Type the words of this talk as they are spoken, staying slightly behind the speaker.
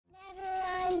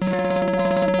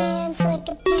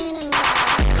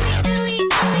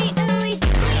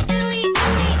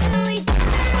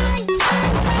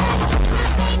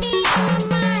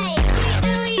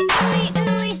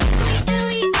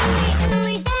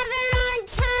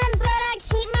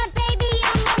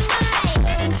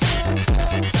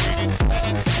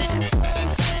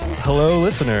Hello,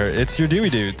 listener. It's your Dewey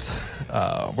Dudes.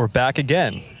 We're back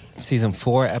again. Season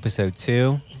 4, Episode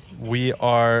 2. We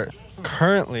are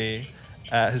currently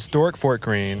at historic Fort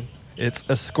Greene. It's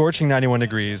a scorching 91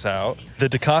 degrees out. The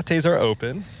Decates are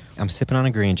open. I'm sipping on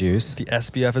a green juice. The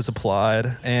SPF is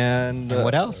applied. And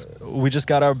what else? We just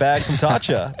got our bag from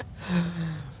Tatcha.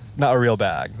 Not a real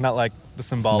bag. Not like the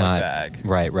symbolic bag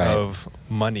right. of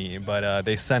money. But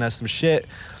they sent us some shit.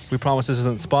 We promised this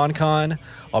isn't SpawnCon.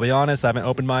 I'll be honest, I haven't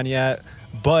opened mine yet.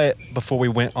 But before we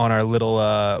went on our little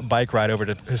bike ride over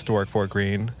to historic Fort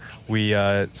Greene, we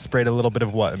sprayed a little bit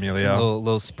of what, Emilio? A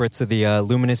little spritz of the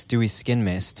Luminous Dewy Skin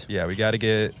Mist. Yeah, we got to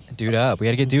get... Dude up. We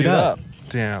got to get dude up.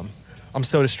 Damn. I'm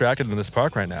so distracted in this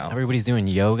park right now. Everybody's doing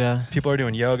yoga. People are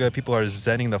doing yoga. People are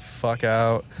zenning the fuck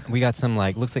out. We got some,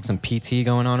 looks like some PT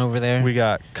going on over there. We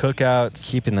got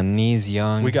cookouts. Keeping the knees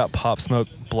young. We got Pop Smoke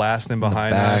blasting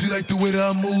behind us. She like the way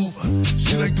that I move.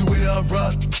 She like the way that I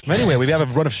rock. Anyway, we have a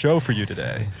run of show for you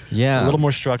today. Yeah. A little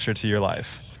more structure to your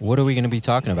life. What are we going to be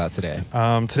talking about today?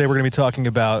 Today we're going to be talking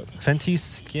about Fenty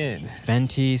Skin.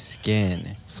 Fenty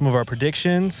Skin. Some of our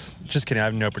predictions. Just kidding, I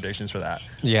have no predictions for that.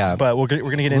 Yeah. But we're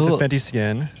going to get into Fenty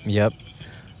Skin. Yep.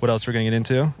 What else we're going to get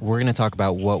into? We're going to talk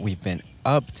about what we've been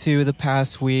up to the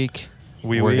past week.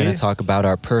 We're going to talk about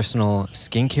our personal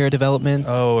skincare developments.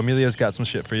 Oh, Emilio's got some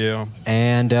shit for you.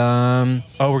 And we're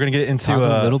going to get into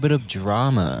a little bit of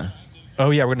drama. Oh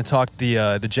yeah, we're going to talk the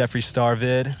Jeffree Star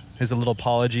vid. His little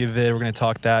apology vid. We're going to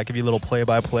talk that. Give you a little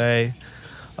play-by-play.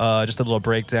 Just a little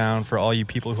breakdown for all you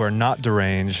people who are not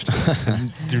deranged.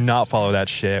 Do not follow that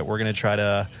shit. We're going to try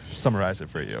to summarize it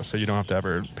for you so you don't have to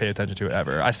ever pay attention to it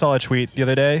ever. I saw a tweet the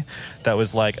other day that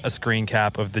was like a screen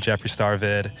cap of the Jeffree Star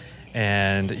vid.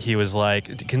 And he was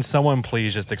like, "Can someone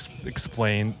please just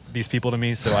explain these people to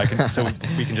me so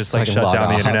we can just shut down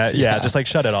the internet? Yeah, just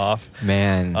shut it off,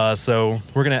 man." So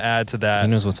we're gonna add to that.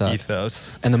 He knows what's up.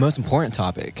 Ethos. And the most important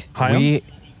topic. We're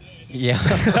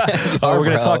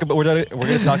gonna talk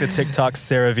to TikTok's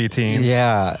Sarah V teens.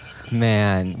 Yeah,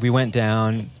 man. We went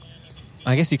down.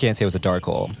 I guess you can't say it was a dark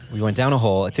hole. We went down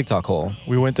a TikTok hole.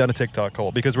 We went down a TikTok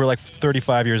hole because we're like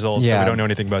 35 years old, so we don't know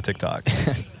anything about TikTok.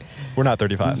 We're not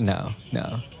 35. No.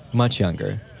 Much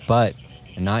younger. But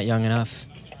not young enough,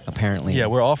 apparently. Yeah,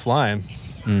 we're offline.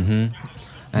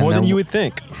 Mm-hmm. More than you would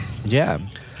think. Yeah.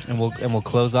 And we'll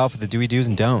close off with the do's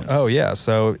and don'ts. Oh, yeah.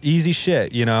 So easy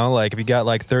shit, you know? Like if you got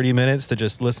 30 minutes to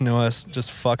just listen to us,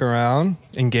 just fuck around,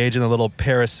 engage in a little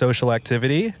parasocial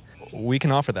activity, we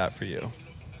can offer that for you.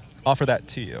 Offer that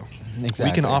to you. Exactly.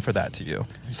 We can offer that to you.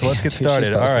 So let's get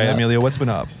started. All right, Emilio, what's been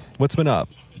up?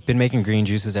 Been making green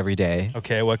juices every day.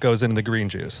 Okay, what goes into the green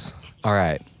juice? All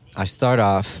right. I start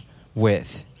off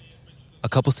with a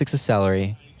couple sticks of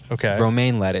celery,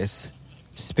 romaine lettuce,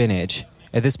 spinach.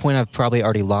 At this point, I've probably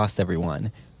already lost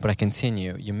everyone, but I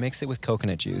continue. You mix it with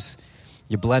coconut juice.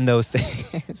 You blend those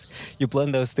things. You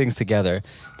blend those things together.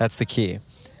 That's the key.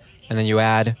 And then you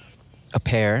add a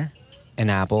pear,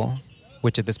 an apple,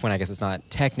 which at this point I guess is not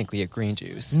technically a green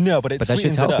juice. No, but that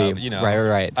shit's healthy. Up, you know.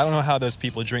 Right. I don't know how those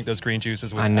people drink those green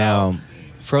juices without... I know.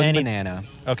 Frozen banana.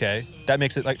 Okay. That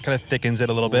makes it kind of thickens it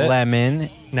a little bit.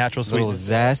 Lemon. Natural sweetness. Little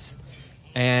zest.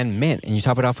 And mint. And you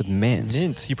top it off with mint.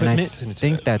 Mint. You put mint into it. I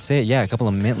think that's it. Yeah, a couple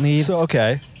of mint leaves. So,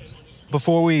 okay.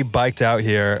 Before we biked out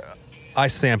here, I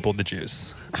sampled the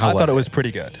juice. I thought it was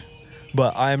pretty good.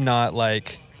 But I'm not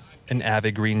an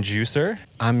avid green juicer.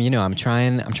 I'm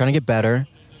trying to get better.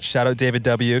 Shout out David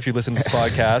W. if you listen to this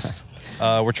podcast.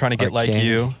 We're trying to get like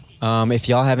you. If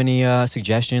y'all have any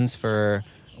suggestions for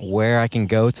where I can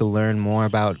go to learn more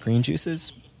about green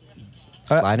juices,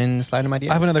 slide in my DMs.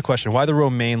 I have another question. Why the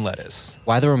romaine lettuce?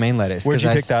 Where'd you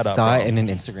pick that up? I saw it in an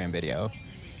Instagram video.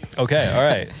 Okay, all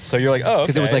right. So you're like, oh,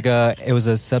 okay. Because it was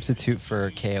a substitute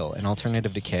for kale, an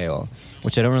alternative to kale,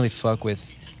 which I don't really fuck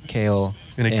with kale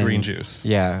in a green juice.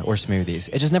 Yeah, or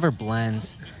smoothies. It just never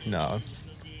blends. No.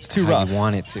 It's too rough. You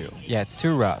want it to. Yeah, it's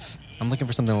too rough. I'm looking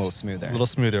for something a little smoother. A little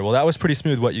smoother. Well, that was pretty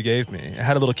smooth what you gave me. It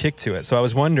had a little kick to it. So I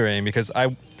was wondering, because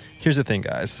here's the thing,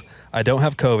 guys. I don't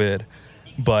have COVID,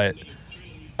 but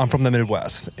I'm from the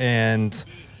Midwest. And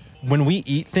when we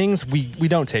eat things, we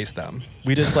don't taste them.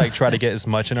 We just try to get as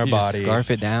much in our body. Just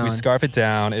scarf it down. We scarf it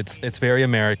down. It's very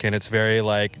American. It's very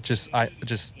just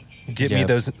give me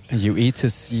those. You eat to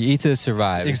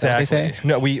survive. Exactly. Is that what they say?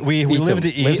 No, we live to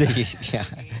eat. Live to eat. Yeah.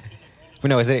 But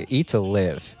no, is it eat to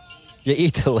live? You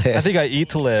eat to live. I think I eat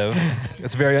to live.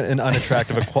 It's very an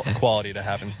unattractive quality to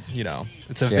have.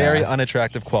 It's a very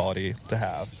unattractive quality to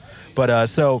have. But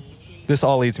so this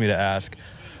all leads me to ask.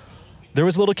 There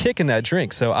was a little kick in that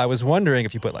drink, so I was wondering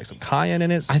if you put some cayenne in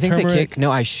it. I think turmeric. the kick.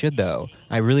 No, I should though.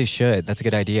 I really should. That's a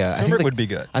good idea. Turmeric would be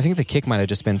good. I think the kick might have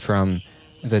just been from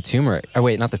The turmeric. Oh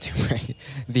wait, not the turmeric.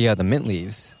 The mint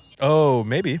leaves. Oh,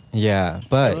 maybe. Yeah,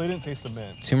 but I really didn't taste the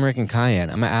mint. Turmeric and cayenne.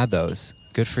 I'm gonna add those.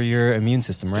 Good for your immune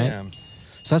system, right? Damn.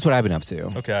 So that's what I've been up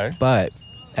to. Okay. But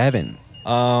Evan,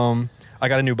 I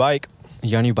got a new bike.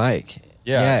 you got a new bike.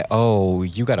 Yeah. Oh,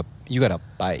 you got a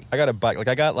bike. I got a bike. Like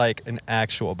I got like an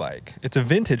actual bike. It's a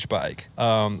vintage bike.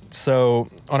 So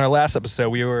on our last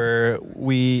episode,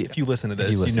 if you listen to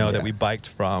this, you know that we biked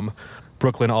from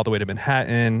Brooklyn all the way to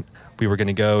Manhattan. We were going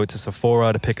to go to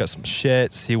Sephora to pick up some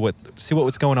shit, see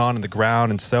what's going on in the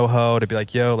ground in Soho, to be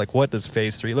like, yo, like what does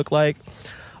Phase 3 look like?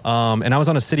 And I was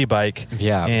on a city bike.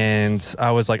 Yeah. And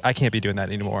I was like, I can't be doing that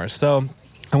anymore. So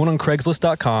I went on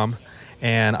Craigslist.com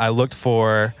and I looked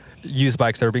for used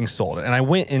bikes that were being sold. And I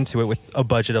went into it with a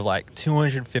budget of like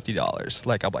 $250.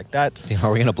 Like, I'm like,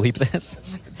 are we going to bleep this?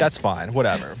 That's fine.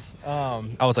 Whatever. I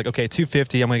was like, okay,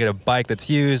 $250. I'm going to get a bike that's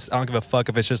used. I don't give a fuck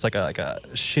if it's just like a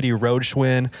shitty road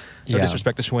Schwinn. No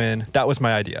disrespect to Schwinn. That was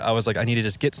my idea. I was like, I need to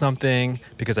just get something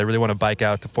because I really want to bike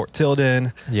out to Fort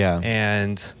Tilden. Yeah.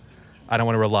 And I don't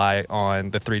want to rely on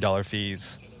the $3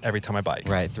 fees every time I bike.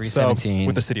 Right, $317. So,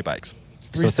 with the city bikes.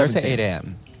 So it starts at 8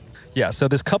 a.m. Yeah, so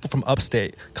this couple from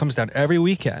upstate comes down every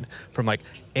weekend from like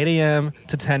 8 a.m.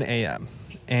 to 10 a.m.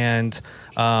 And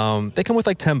they come with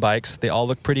like 10 bikes. They all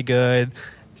look pretty good.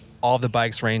 All of the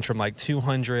bikes range from like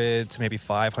 $200 to maybe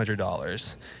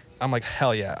 $500. I'm like,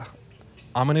 hell yeah.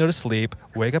 I'm going to go to sleep,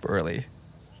 wake up early,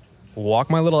 walk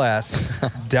my little ass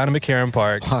down to McCarran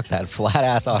Park. Walk that flat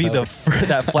ass off. Build up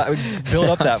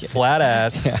that flat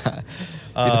ass. Yeah.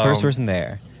 Be the first person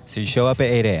there. So you show up at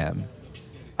 8 a.m.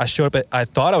 I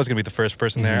thought I was going to be the first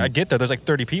person there. I get there, there's like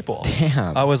 30 people.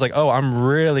 Damn. I was like, oh, I'm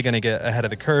really going to get ahead of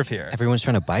the curve here. Everyone's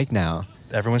trying to bike now.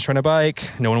 Everyone's trying to bike.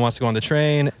 No one wants to go on the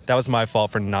train. That was my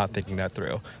fault for not thinking that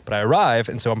through. But I arrive,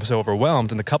 and so I'm so overwhelmed.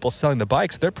 And the couple selling the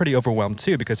bikes, they're pretty overwhelmed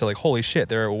too because they're like, holy shit,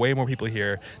 there are way more people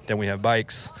here than we have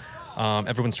bikes.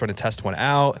 Everyone's trying to test one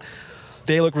out.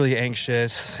 They look really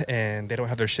anxious, and they don't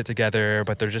have their shit together,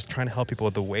 but they're just trying to help people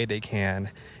the way they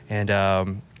can. And,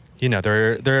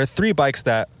 there are 3 bikes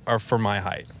that are for my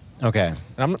height. Okay.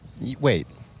 Wait,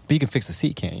 but you can fix the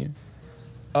seat, can't you?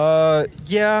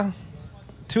 Yeah.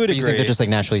 To a degree. You think they're just like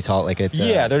naturally tall? Like it's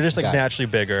they're just like naturally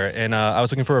bigger. And I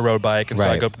was looking for a road bike, and so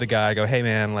I go up to the guy. I go, "Hey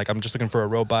man, like I'm just looking for a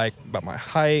road bike about my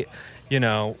height. You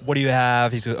know, what do you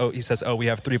have?" He says, "Oh, we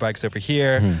have 3 bikes over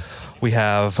here. Mm-hmm. We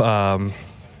have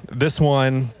this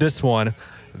one.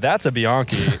 That's a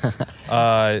Bianchi.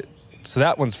 So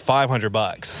that one's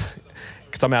 $500."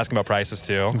 Because I'm asking about prices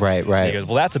too. Right. And he goes,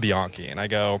 "Well, that's a Bianchi," and I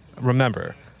go,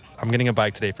 "Remember, I'm getting a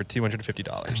bike today for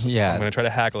 $250. Yeah. I'm going to try to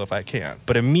haggle if I can."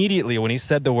 But immediately when he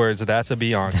said the words, "That's a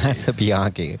Bianchi." That's a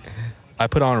Bianchi. I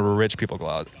put on rich people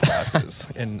glasses.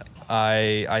 And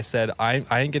I said, I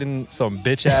ain't getting some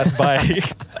bitch-ass bike.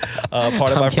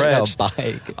 Part of my French.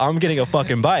 I'm getting a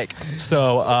fucking bike.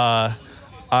 So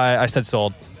I said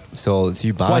sold. So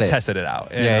you bought it. I tested it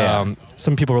out. And,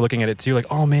 some people were looking at it too, like,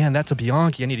 "Oh man, that's a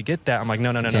Bianchi. I need to get that." I'm like,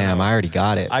 no. Damn, I already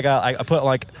got it.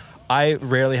 I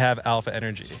rarely have alpha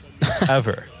energy,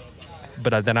 ever.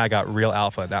 But then I got real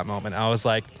alpha at that moment. I was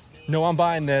like, no, I'm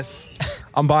buying this.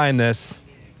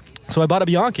 So I bought a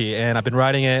Bianchi, and I've been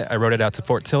riding it. I rode it out to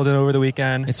Fort Tilden over the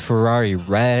weekend. It's Ferrari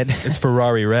red. I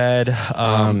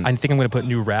think I'm going to put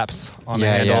new wraps on the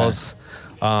handles.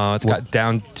 It's got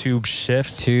down tube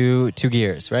shifts. Two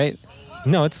gears, right?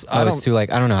 No, it's... I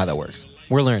don't know how that works.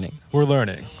 We're learning.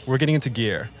 We're getting into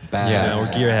gear. We're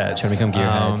gearheads. Trying to become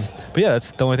gearheads. But yeah,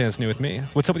 that's the only thing that's new with me.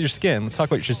 What's up with your skin? Let's talk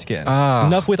about your skin.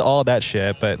 Enough with all that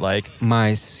shit, but like...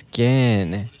 My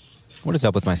skin. What is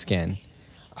up with my skin?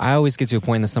 I always get to a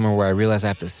point in the summer where I realize I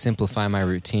have to simplify my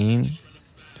routine.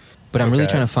 But I'm really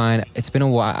trying to find... It's been a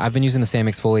while. I've been using the same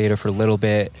exfoliator for a little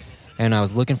bit, and I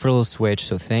was looking for a little switch,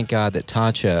 so thank God that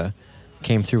Tatcha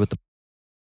came through with the...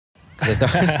 This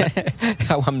is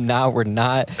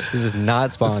not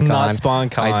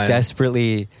SpawnCon. I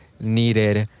desperately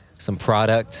needed some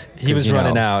product. He was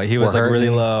running out. He was like really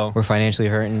low. We're financially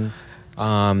hurting.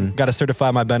 Got to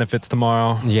certify my benefits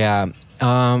tomorrow. Yeah.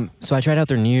 So I tried out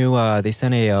their new, they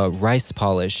sent a rice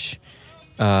polish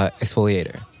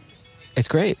exfoliator. It's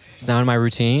great. It's now in my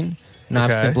routine. Now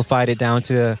I've simplified it down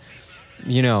to,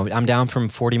 I'm down from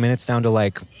 40 minutes down to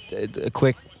like a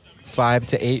quick 5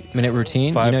 to 8 minute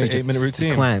routine. 5 to 8 minute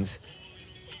routine. Cleanse.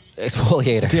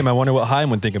 Exfoliator. Damn, I wonder what Chaim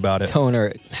would think about it.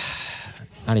 Toner.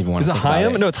 I don't even want Is to it think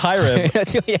about Hyam? it. No, it's Hiram.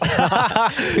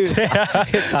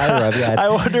 It's Hiram. Yeah, I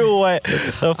wonder what the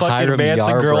fucking Hiram Manson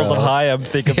Yarbrough. girls of Hyam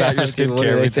think about your dude, what do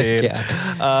skincare they think?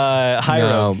 routine. Yeah.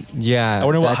 Hiram. No, yeah. I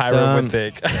wonder what that's, Hiram would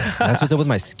think. That's what's up with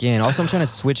my skin. Also, I'm trying to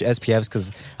switch SPFs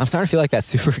because I'm starting to feel like that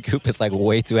super goop is like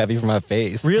way too heavy for my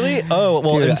face. Really? Oh,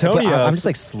 well, Dude, Antonio. but I'm just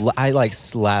like I like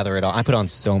slather it on. I put on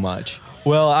so much.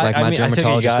 Well, Like I my mean, I think you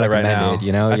dermatologist got it right now. recommended,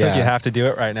 you know? I think Yeah. you have to do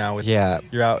it right now. With Yeah.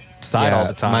 You're outside all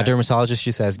the time. My dermatologist,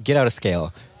 she says, get out a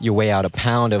scale. You weigh out a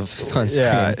pound of sunscreen.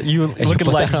 Yeah, you and looking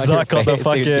put like that on your Zuck on the face,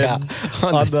 fucking dude, yeah.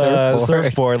 on the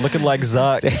surfboard, looking like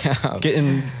Zuck, Damn.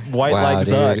 getting white Wow, like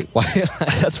dude. Zuck. White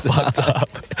like That's Zuck. fucked up.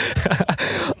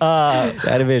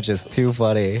 That image is too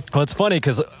funny. Well, it's funny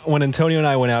because when Antonio and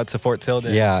I went out to Fort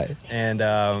Tilden, Yeah. and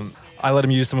I let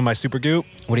him use some of my super goop.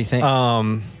 What do you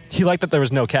think? He liked that there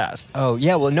was no cast, oh,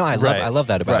 yeah. Well, no, I love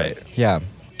that about Right. it. Yeah.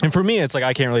 and for me, it's like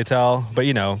I can't really tell, but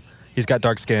you know. He's got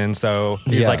dark skin, so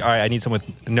he's Yeah. like, all right, I need someone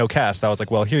with no cast. I was like,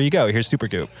 well, here you go. Here's Super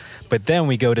Goop. But then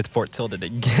we go to Fort Tilden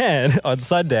again on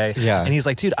Sunday. Yeah. And he's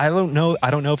like, dude, I don't know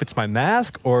if it's my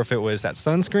mask or if it was that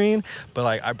sunscreen, but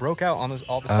like I broke out on this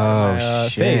all the side of my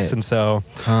shit. face. And so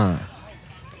Huh.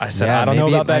 I said, Yeah, I don't know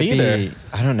maybe about that it might either. be-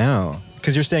 I don't know.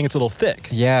 Because you're saying it's a little thick.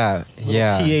 Yeah.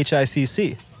 Yeah.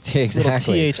 THICC.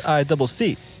 Exactly. Little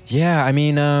THICC. Yeah. I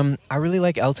mean, I really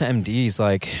like Elta MDs.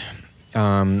 Like,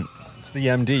 It's the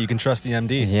MD. You can trust the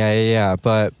MD. yeah.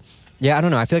 But yeah, I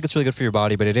don't know. I feel like it's really good for your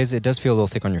body, but it does feel a little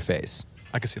thick on your face.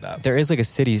 I can see that. There is like a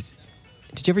City's.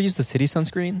 Did you ever use the City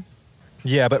sunscreen?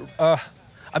 Yeah, but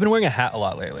I've been wearing a hat a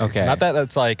lot lately. Okay. Not that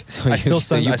that's like So I you, still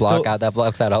so sun, you I block still, out that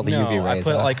blocks out all the no, UV rays.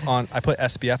 I put huh? I put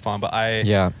SPF on, but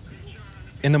Yeah.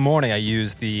 in the morning I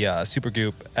use the Super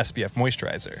Goop SPF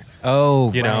moisturizer.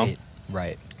 Oh, You know? right.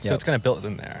 Right. So it's kind of built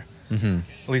in there. Mm-hmm.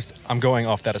 At least I'm going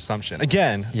off that assumption.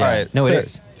 Again, Yeah. all right. No, it clear.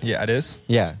 is. Yeah, it is.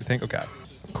 Yeah. You think? Okay.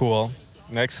 Cool.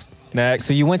 Next.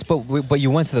 So you went, but you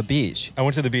went to the beach. I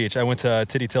went to the beach. I went to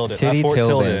Titty Tilden. Titty Fort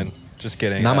Tilden. Just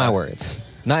kidding. Not my words.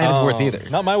 Not Evan's words either.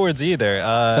 Not my words either.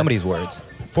 Somebody's words.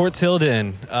 Fort Tilden.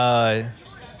 Is that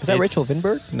it's- Rachel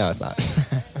Vinberg? No, it's not.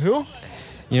 Who?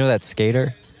 You know that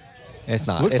skater? It's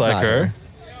not. Looks it's like not her.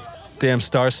 Damn,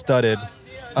 star-studded.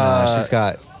 No, she's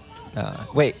got.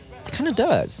 Wait, it kind of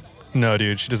does. No,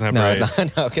 dude, she doesn't have No, braids. it's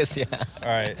not. No, because yeah. All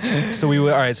right. So we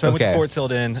were. All right. So I went Okay. to Fort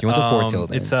Tilden. So you went to Fort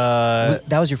Tilden. It's that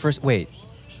was your first. Wait.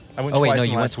 I went Oh wait, twice no, in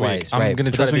you the went last week. twice. I'm right.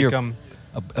 gonna But try those to were become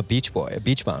a beach boy, a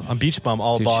beach bum. a beach bum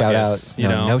all Dude, August. shout out. You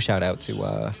know, No shout out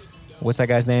to what's that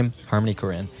guy's name? Harmony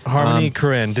Korine. Harmony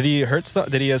Korine. Did he hurt?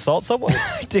 Did he assault someone?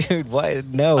 Dude, what?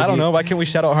 No. I don't know. Why can't we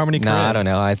shout out Harmony Korine? No, I don't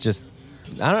know. It's just.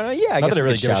 I don't know. Yeah, I Not guess that I we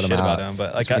really could give a shout shit him about out. him,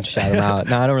 but, I like, guess we could shout him out.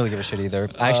 No, I don't really give a shit either.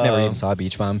 I actually never even saw a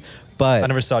beach bum, but I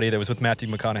never saw it either. It was with Matthew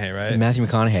McConaughey, right? Matthew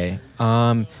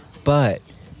McConaughey. But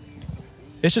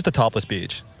It's just a topless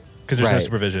beach because there's no Right.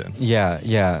 supervision. yeah,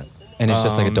 and it's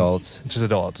just like adults. Just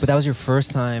adults. But that was your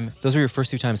first time. Those were your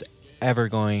first 2 times ever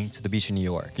going to the beach in New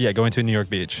York. yeah, going to New York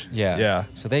Beach. Yeah, Yeah.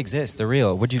 So they exist. They're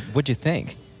real. What'd you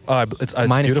think? It's Minus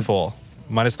the- beautiful.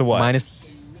 Minus the what?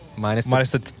 Minus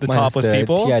the topless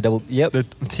people? Yep. The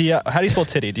T. How do you spell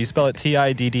titty? Do you spell it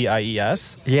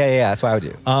TIDDIES? Yeah. That's what I would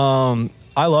do.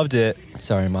 I loved it.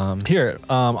 Sorry, Mom. Here,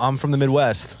 I'm from the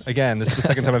Midwest. Again, this is the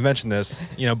second time I've mentioned this.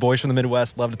 You know, boys from the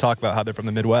Midwest love to talk about how they're from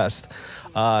the Midwest.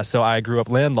 So I grew up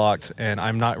landlocked, and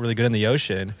I'm not really good in the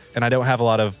ocean, and I don't have a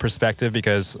lot of perspective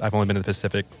because I've only been to the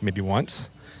Pacific maybe once.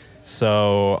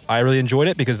 So I really enjoyed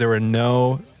it because there's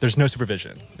no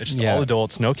supervision. It's just Yeah. all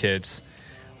adults, no kids,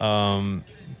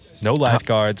 no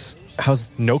lifeguards, How's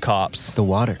no cops. the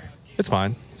water? It's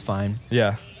fine. It's fine.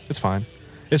 Yeah, it's fine.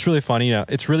 It's really fun. You know,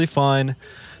 it's really fun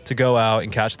to go out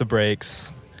and catch the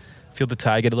breaks, feel the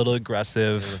tide get a little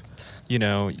aggressive. You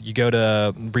know, you go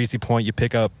to Breezy Point, you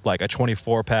pick up like a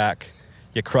 24-pack,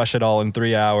 you crush it all in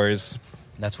 3 hours.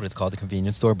 That's what it's called, the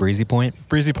convenience store, Breezy Point.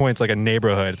 Breezy Point's like a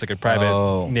neighborhood. It's like a private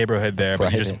Oh. neighborhood there,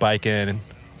 but you just Private. bike in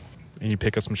and you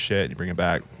pick up some shit and you bring it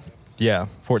back. Yeah,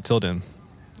 Fort Tilden.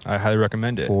 I highly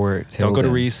recommend it. Fort Don't go to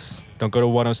Tilden. Reese. Don't go to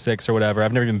 106 or whatever.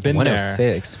 I've never even been there.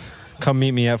 106. Come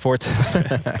meet me at Fort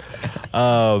Tilden.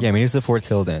 Yeah, I mean, it's the Fort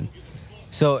Tilden.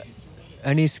 So,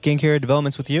 any skincare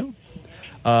developments with you?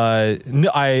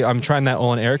 No, I'm trying that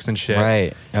Olin Erickson shit.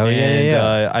 Right. Oh, and,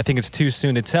 yeah. I think it's too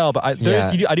soon to tell, but I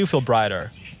do feel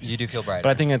brighter. You do feel bright. But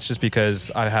I think it's just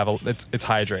because I have it's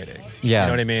hydrating. Yeah. You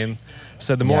know what I mean?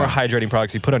 So the more Yeah. hydrating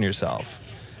products you put on yourself.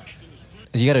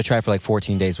 You got to try for like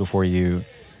 14 days before you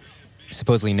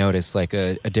supposedly notice like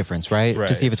a difference, right? Right.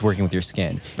 To see if it's working with your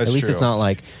skin. That's At least true. it's not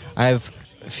like I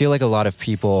feel like a lot of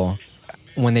people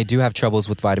when they do have troubles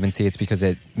with vitamin C, it's because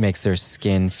it makes their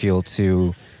skin feel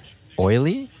too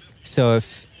oily. So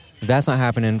if If that's not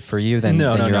happening for you, then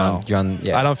No. you're on.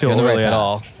 Yeah, I don't feel you're on the right oily at path.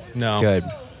 all. No. Good.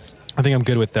 I think I'm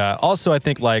good with that. Also, I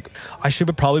think like I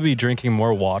should probably be drinking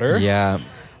more water. Yeah.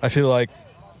 I feel like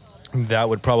that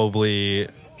would probably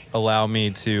allow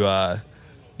me to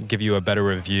give you a better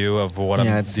review of what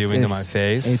I'm doing to my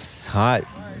face. It's hot.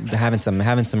 Having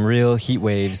some real heat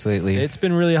waves lately. It's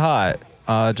been really hot.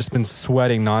 Just been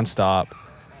sweating nonstop.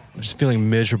 Just feeling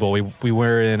miserable. We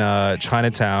were in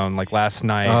Chinatown like last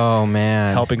night. Oh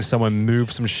man. Helping someone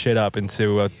move some shit up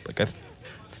into a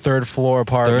third floor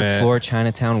apartment. Third floor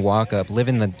Chinatown walk up.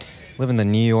 Living the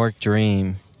New York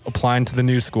dream. Applying to the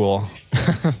new school.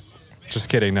 Just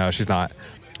kidding. No, she's not.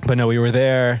 But no, we were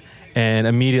there, and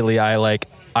immediately I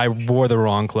wore the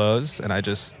wrong clothes, and I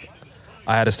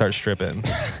had to start stripping.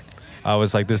 I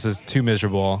was like, this is too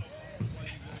miserable.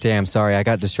 Damn, sorry, I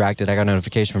got distracted. I got a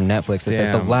notification from Netflix that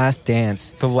says The Last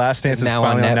Dance. The Last Dance is now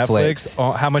finally on Netflix.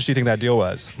 Oh, how much do you think that deal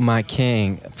was? My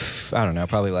king, I don't know,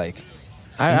 probably like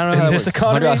I don't know how in it this works.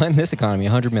 economy. In this economy,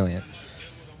 100 million.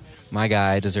 My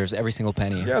guy deserves every single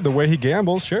penny. Yeah, the way he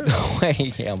gambles, sure. The way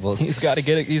he gambles. He's got to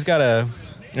get it. He's got to.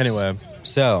 Anyway.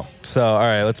 So all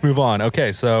right, let's move on.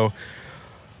 Okay, so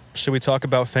should we talk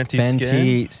about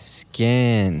Fenty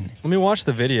Skin? Let me watch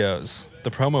the videos, the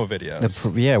promo videos.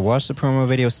 Watch the promo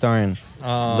video starring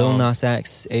Lil Nas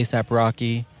X, A$AP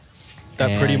Rocky,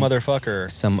 that pretty motherfucker,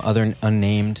 some other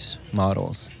unnamed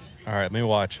models. All right, let me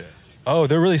watch it. Oh,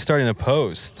 they're really starting to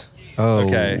post. Oh,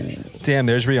 okay. Damn,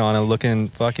 there's Rihanna looking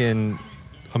fucking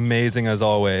amazing as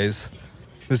always.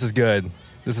 This is good.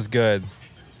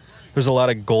 There's a lot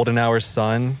of golden hour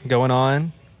sun going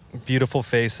on. Beautiful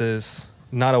faces.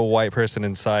 Not a white person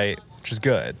in sight, which is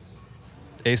good.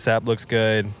 A$AP looks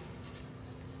good.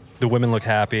 The women look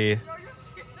happy.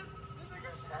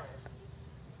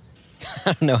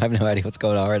 I don't know. I have no idea what's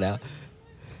going on right now.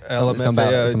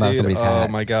 Somebody's hat.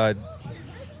 Oh my god.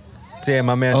 Damn,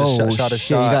 my man just shot a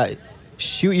shot.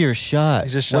 Shoot your shot. He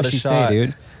just shot What'd a she shot. say,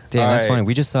 dude? Damn, that's funny.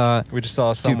 We just saw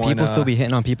someone. Dude, people still be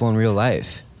hitting on people in real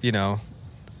life. You know,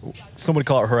 some would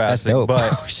call it harassing. That's dope.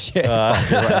 But oh shit.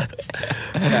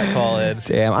 Can't call it.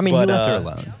 Damn. I mean, you left her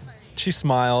alone. She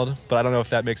smiled, but I don't know if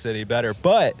that makes it any better.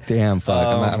 But damn,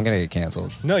 fuck, I'm gonna get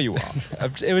canceled. No, you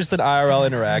won't. It was just an IRL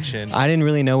interaction. I didn't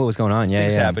really know what was going on.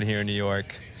 Things happen here in New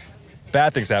York.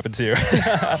 Bad things happen too.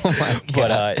 Oh my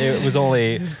God. But it was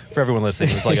only for everyone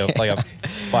listening. It was like a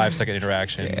 5-second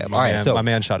interaction. Damn. My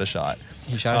man shot a shot.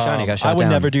 He shot a shot. And he got shot I would down.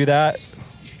 never do that.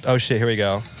 Oh shit! Here we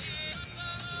go.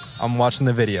 I'm watching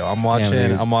the video. I'm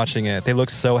watching it. They look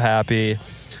so happy.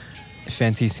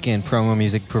 Fenty Skin promo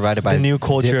music provided by the new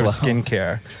culture Diplo. of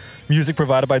skincare. Music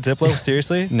provided by Diplo.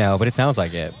 Seriously? No, but it sounds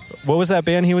like it. What was that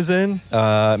band he was in?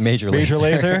 Major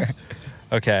Lazer.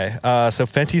 Okay. So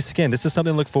Fenty Skin. This is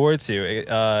something to look forward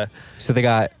to. So they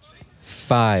got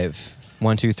 5.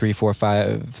 1, 2, 3, 4,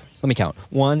 5. Let me count.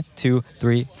 1, 2,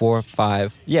 3, 4,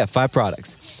 5. Yeah, 5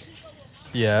 products.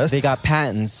 Yes. They got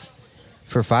patents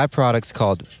for 5 products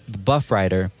called Buff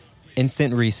Rider,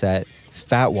 Instant Reset,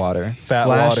 Fat Water,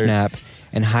 Flash Snap,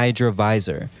 and Hydra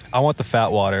Visor. I want the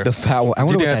Fat Water. The Fat Water. I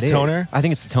wonder what that is. Toner? I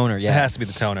think it's the toner, yeah. It has to be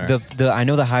the toner. I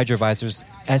know the Hydra Visor's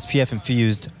SPF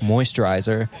infused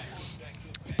moisturizer.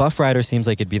 Buff Rider seems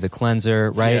like it'd be the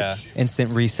cleanser, right? Yeah.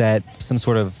 Instant Reset, some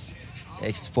sort of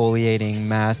exfoliating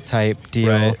mask type deal.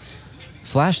 Right.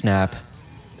 Flash Snap,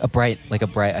 I think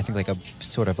like a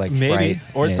sort of like maybe,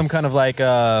 brightness. or it's some kind of like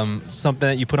something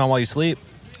that you put on while you sleep.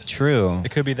 True.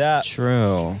 It could be that.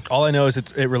 True. All I know is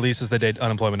it releases the day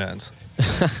unemployment ends.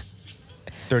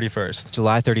 31st.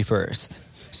 July 31st.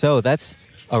 So that's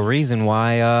a reason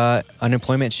why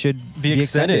unemployment should be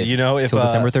extended. You know, till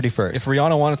December 31st. If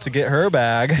Rihanna wants to get her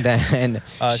bag, then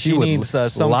she needs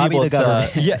some lobby people the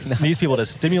government. needs people to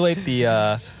stimulate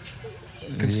the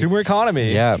consumer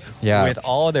economy. Yeah. With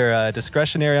all of their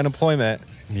discretionary unemployment.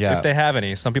 Yeah. If they have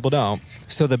any. Some people don't.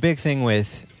 So the big thing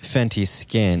with Fenty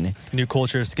Skin, it's a new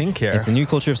culture of skincare. It's the new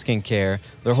culture of skincare.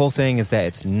 Their whole thing is that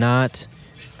it's not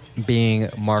being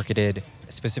marketed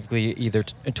specifically either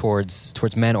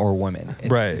towards men or women.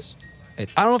 Right. I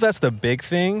don't know if that's the big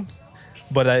thing,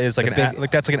 but that is that's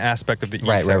like an aspect of the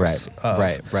ethos.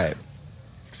 Right.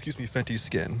 Excuse me, Fenty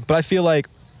Skin. But I feel like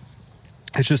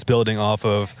it's just building off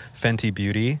of Fenty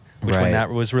Beauty, which when that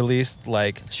was released,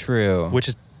 true, which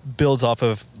builds off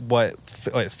of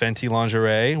Fenty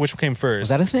Lingerie, which came first. Was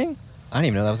that a thing? I didn't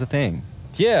even know that was a thing.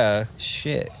 Yeah.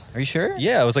 Shit. Are you sure?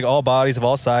 Yeah, it was like all bodies of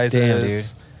all sizes. Damn,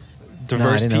 dude.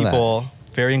 Diverse people,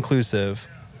 very inclusive.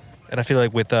 And I feel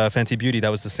like with Fenty Beauty, that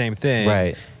was the same thing.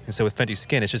 Right. And so with Fenty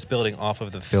Skin, it's just building off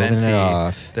of the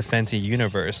Fenty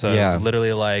universe of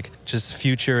literally just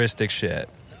futuristic shit.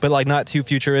 But not too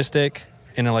futuristic.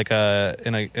 in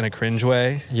a cringe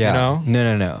way. Yeah. You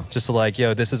know? No. Just like,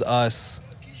 yo, this is us.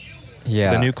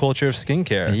 Yeah. The new culture of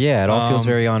skincare. Yeah, it all feels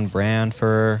very on brand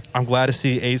for... I'm glad to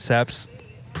see ASAP's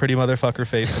pretty motherfucker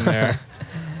face in there.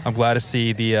 I'm glad to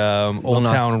see the Old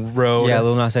Town Road. Yeah,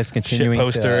 Lil Nas X continuing shit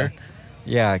poster.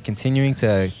 Continuing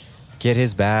to get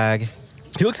his bag.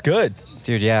 He looks good.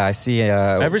 Dude, yeah, I see.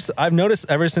 I've noticed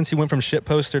ever since he went from shit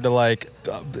poster to like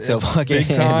so fucking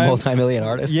big time multi-million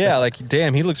artist. Yeah, like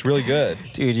damn, he looks really good.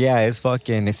 Dude, yeah, his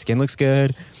skin looks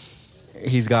good.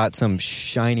 He's got some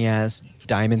shiny ass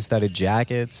diamond studded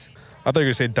jackets. I thought you were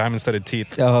gonna say diamond studded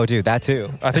teeth. Oh, dude, that too.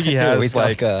 I think he has he's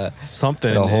like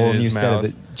something. A whole in new his set mouth.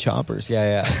 of the chompers.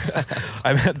 Yeah.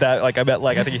 I meant that. I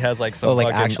think he has like some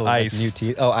fucking actual ice. New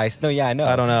teeth. Oh, ice. No, yeah, I know.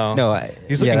 I don't know. No,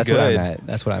 he's looking that's good.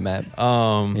 That's what I meant.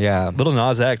 Yeah. Lil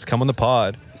Nas X, come on the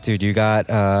pod, dude. You got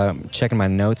checking my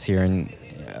notes here, and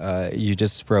you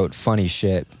just wrote funny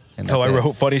shit. And I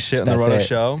wrote funny shit in the Roto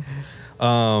Show.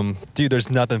 Dude, there's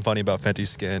nothing funny about Fenty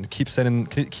Skin. Keep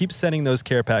sending those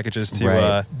care packages to.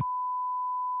 Right.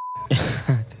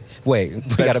 Wait, we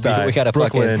gotta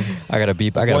Brooklyn. I gotta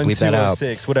bleep that out.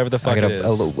 1206, whatever the fuck it is.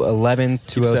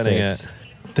 11206.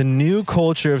 The new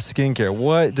culture of skincare.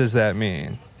 What does that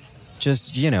mean?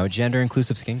 Just gender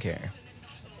inclusive skincare.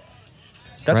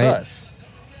 That's right? us.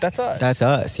 That's us. That's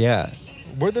us. Yeah.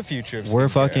 We're the future of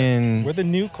skincare. We're the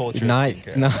new culture not, of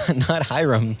skincare. Not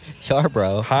Hiram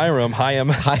Yarbrough. Hiram.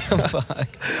 Fuck.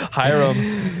 Hiram.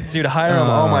 Dude, Hiram.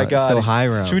 Oh my God. So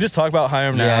Hiram. Should we just talk about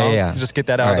Hiram now? Yeah. Just get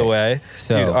that out of the way.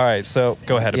 So, dude, all right. So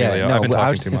go ahead, Emilio. I've been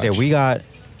talking too much. We hopped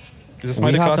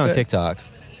on content? TikTok.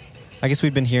 I guess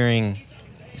we've been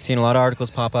seeing a lot of articles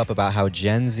pop up about how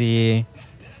Gen Z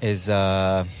is...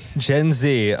 Gen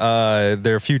Z,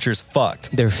 their future's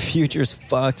fucked. Their future's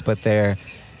fucked, but their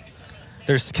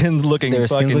skin's looking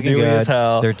fucking dewy as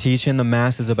hell. They're teaching the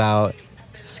masses about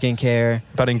skincare.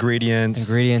 About ingredients.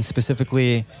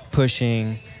 Specifically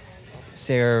pushing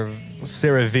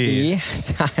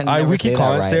CeraVe. We keep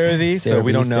calling it CeraVe, so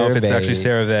we don't know if it's actually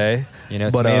CeraVe.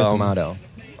 Tomato.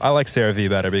 I like CeraVe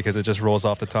better because it just rolls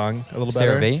off the tongue a little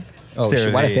better. CeraVe? Oh,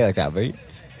 CeraVe. Why'd I say it like that, right?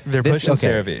 They're pushing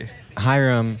CeraVe.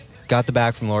 Hiram got the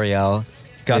bag from L'Oreal.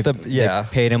 They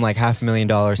paid him like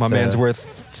 $500,000. My man's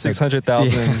worth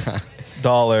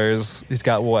 $600,000. He's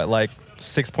got what, like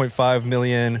 6.5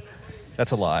 million?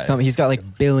 That's a lie. He's got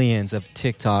like billions of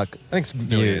TikTok. I think it's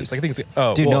millions. Views.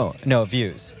 No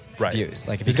views. Right. Views.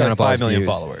 Like if he's got 5 million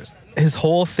followers. His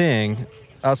whole thing,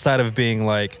 outside of being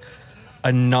like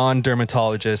a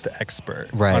non-dermatologist expert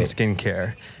on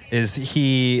skincare, is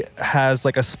he has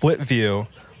like a split view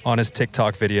on his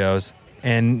TikTok videos,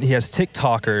 and he has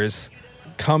TikTokers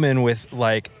come in with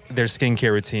like their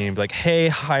skincare routine, like, hey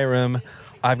Hiram,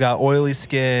 I've got oily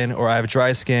skin or I have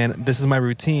dry skin, this is my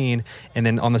routine. And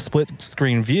then on the split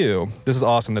screen view, this is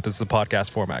awesome that this is a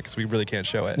podcast format because we really can't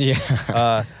show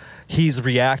it. He's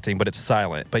reacting, but it's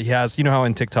silent. But he has, you know how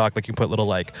in TikTok like you put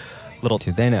little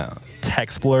Dude, they know.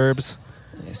 text blurbs.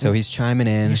 So he's chiming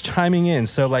in.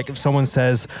 So like if someone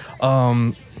says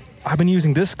I've been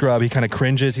using this scrub, he kind of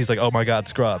cringes. He's like, oh my God,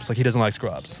 scrubs. Like he doesn't like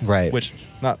scrubs. Right. Which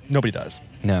nobody does.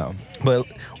 No.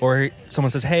 Or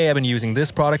someone says, hey, I've been using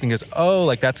this product, and goes, oh,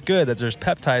 like that's good. That there's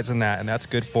peptides in that, and that's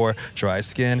good for dry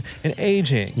skin and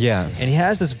aging. Yeah. And he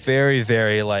has this very,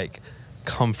 very like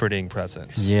comforting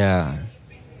presence. Yeah.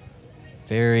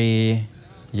 Very,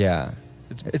 yeah.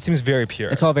 It seems very pure.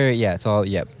 It's all very,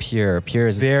 pure. Pure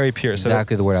is very pure.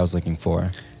 Exactly the word I was looking for.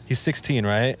 He's 16,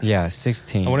 right? Yeah,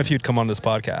 16. I wonder if you'd come on this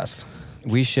podcast.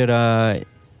 We should, I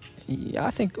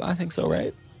think so,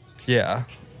 right? Yeah.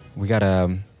 We got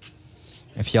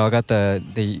if y'all got the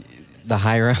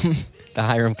Hiram, the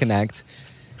Hiram Connect.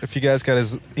 If you guys got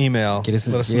his email, let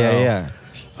us know. Yeah.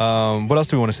 What else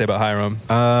do we want to say about Hiram?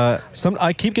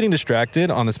 I keep getting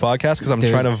distracted on this podcast because I'm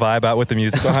trying to vibe out with the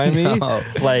music behind me.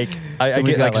 Like I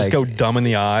get like just go dumb in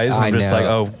the eyes. And I'm just like,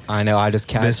 oh, I know. I just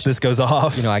catch this goes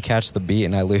off. I catch the beat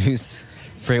and I lose.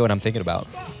 Forget what I'm thinking about.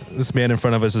 This man in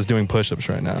front of us is doing push-ups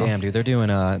right now. Damn, dude, they're doing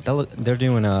ab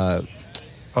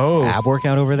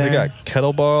workout over there. They got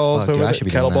kettlebells over there.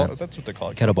 Kettleball. That's what they're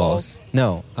called. Kettlebells.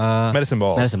 No. Medicine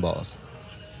balls. Medicine balls.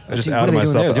 I just outed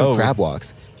myself. They're doing crab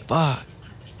walks. Fuck.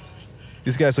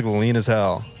 These guys look lean as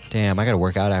hell. Damn, I gotta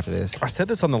work out after this. I said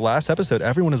this on the last episode.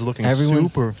 Everyone is looking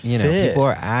super fit. People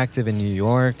are active in New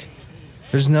York.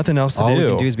 There's nothing else to do. All we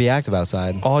can do is be active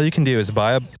outside. All you can do is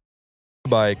buy a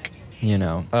bike.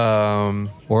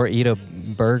 Or eat a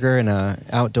burger in a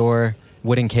outdoor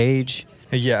wooden cage.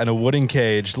 Yeah, in a wooden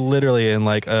cage, literally in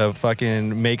like a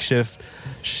fucking makeshift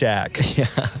shack. Yeah.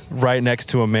 Right next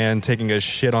to a man taking a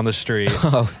shit on the street.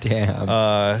 Oh,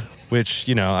 damn. which,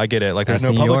 you know, I get it. Like, That's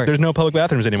New York. there's no public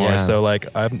bathrooms anymore. Yeah. So, like,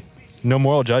 I have no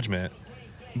moral judgment.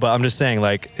 But I'm just saying,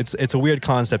 like, it's a weird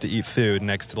concept to eat food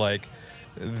next to, like,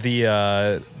 the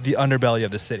underbelly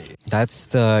of the city. That's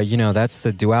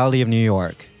the duality of New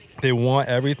York. They want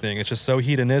everything. It's just so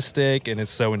hedonistic and it's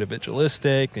so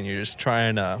individualistic, and you're just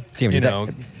trying to, Damn,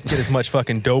 get as much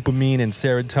fucking dopamine and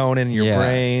serotonin in your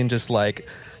brain. Just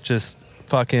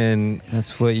fucking.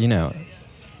 That's what you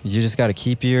just got to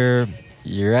keep your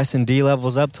S&D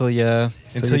levels up until you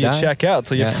check out,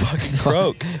 till you fucking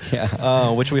croak.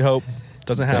 Yeah. Which we hope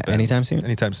doesn't happen anytime soon.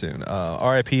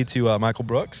 RIP to Michael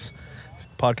Brooks,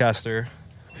 podcaster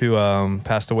who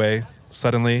passed away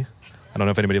suddenly. I don't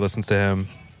know if anybody listens to him.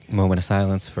 Moment of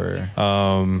silence for.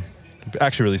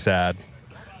 Actually, really sad.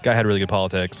 Guy had really good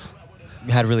politics.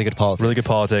 Had really good politics. Really good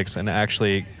politics, and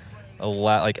actually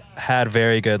had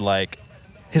very good, like,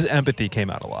 his empathy came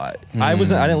out a lot. I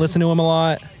didn't listen to him a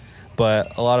lot,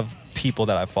 but a lot of people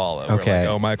that I follow were like,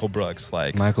 oh, Michael Brooks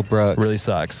really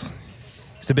sucks.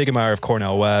 He's a big admirer of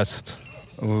Cornel West.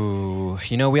 Ooh,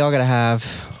 we all gotta have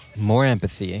more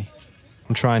empathy.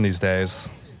 I'm trying these days.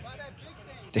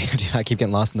 Damn, dude, I keep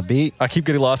getting lost in the beat. I keep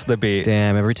getting lost in the beat.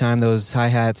 Damn, every time those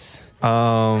hi-hats.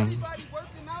 Damn.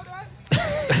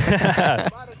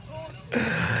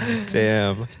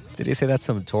 Did he say that's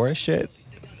some Taurus shit?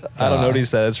 I don't know what he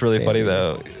said. It's really funny,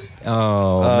 though.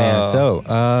 Oh, man. So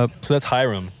that's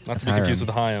Hiram. Not to be confused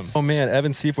with Chaim. Oh, man.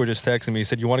 Evan Seafor just texted me. He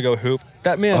said, you want to go hoop?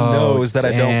 That man knows that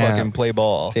I don't fucking play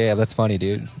ball. Damn, that's funny,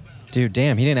 dude. Dude,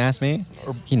 damn, he didn't ask me.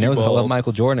 He knows I love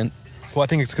Michael Jordan. Well, I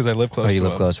think it's because I live close to him. Oh, you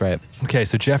live close, right. Okay,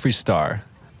 so Jeffree Star.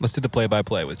 Let's do the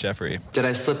play-by-play with Jeffree. Did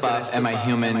I slip up? Am I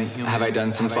human? Have I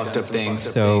done some fucked up things?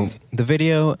 So the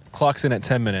video clocks in at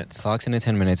 10 minutes.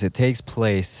 It takes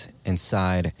place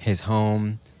inside his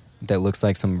home that looks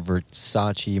like some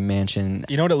Versace mansion.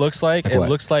 You know what it looks like? Like it what?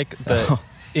 Looks like the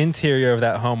interior of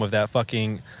that home, of that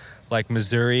fucking, like,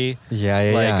 Missouri.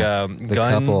 Yeah. The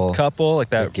gun couple. Like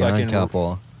that the gun fucking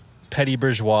couple. Petty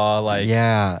bourgeois. Like,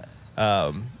 yeah.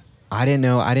 I didn't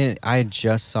know. I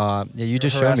just saw. Yeah, you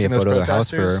just showed me a photo of the house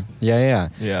for. Yeah.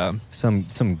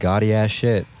 Some gaudy ass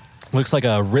shit. Looks like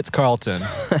a Ritz-Carlton.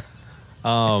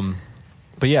 But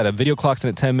yeah, the video clocks in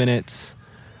at 10 minutes.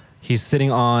 He's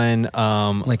sitting on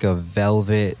like a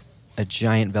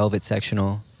giant velvet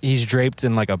sectional. He's draped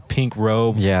in like a pink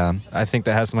robe. Yeah, I think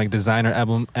that has some like designer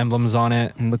emblems on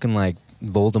it. Looking like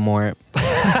Voldemort.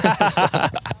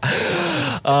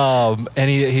 And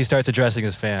he starts addressing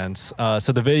his fans.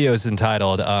 So the video is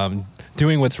entitled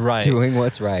 "Doing What's Right." Doing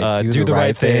what's right. Do the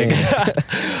right thing.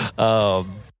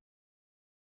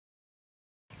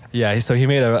 Yeah, so he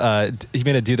made a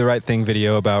 "Do the Right Thing"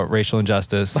 video about racial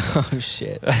injustice. Oh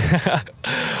shit.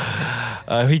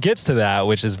 He gets to that,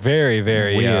 which is very,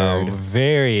 very weird,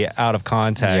 very out of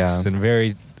context, and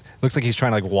very. Looks like he's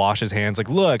trying to like wash his hands. Like,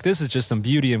 look, this is just some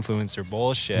beauty influencer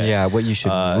bullshit. Yeah, what you should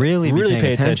really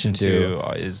pay attention to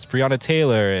is Breonna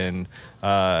Taylor, and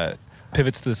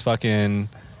pivots to this fucking.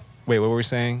 Wait, what were we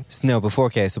saying? No, before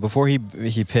he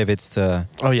pivots to.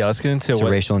 Oh yeah, let's get into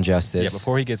racial injustice. Yeah,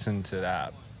 before he gets into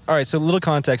that. All right, so a little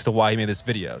context of why he made this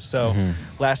video. So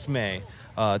last May,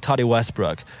 Toddy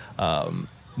Westbrook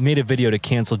made a video to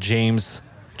cancel James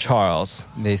Charles.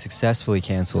 They successfully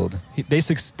canceled.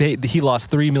 He lost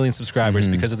 3 million subscribers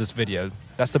because of this video.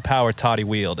 That's the power Toddy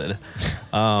wielded.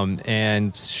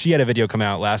 And she had a video come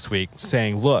out last week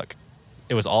saying, look,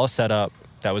 it was all set up,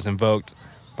 that was invoked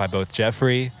by both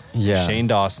Jeffree and Shane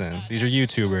Dawson. These are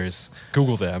YouTubers.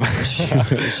 Google them.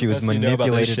 She was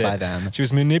manipulated by them. She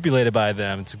was manipulated by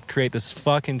them to create this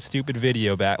fucking stupid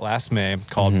video back last May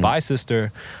called Bye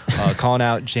Sister, calling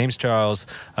out James Charles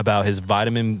about his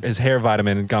hair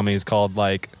vitamin gummies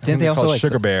called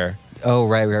Sugar Bear. Oh,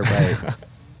 right.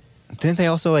 Didn't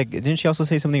she also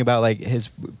say something about like his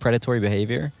predatory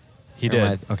behavior? He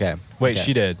did. Okay. Wait,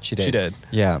 okay. She did.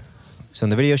 Yeah. So in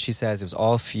the video she says it was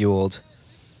all fueled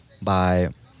by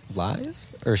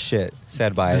lies or shit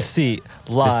said by deceit,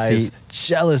 lies,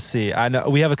 jealousy. I know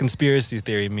we have a conspiracy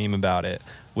theory meme about it,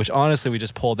 which honestly we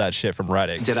just pulled that shit from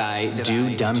Reddit. Did I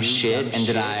do dumb shit, and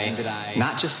did I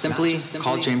not just simply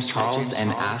call James Charles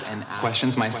and ask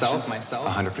questions myself?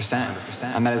 100%.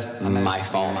 And that is my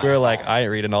fault. We were like, I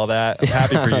ain't reading all that. I'm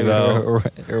happy for you though.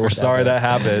 We're sorry that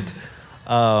happened.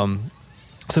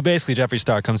 So basically Jeffree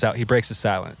Star comes out, he breaks his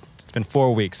silence. It's been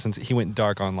 4 weeks since he went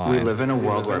dark online. We live in a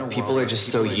world where people are just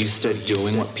so used to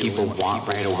doing what people want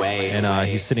right away. And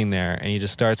he's sitting there, and he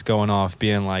just starts going off,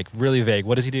 being like really vague.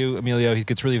 What does he do, Emilio? He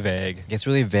gets really vague.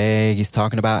 He's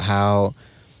talking about how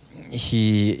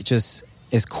he just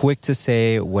is quick to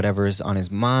say whatever's on his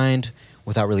mind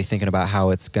without really thinking about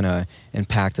how it's gonna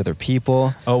impact other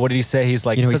people. Oh, what did he say? He's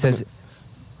like, he says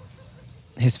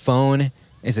his phone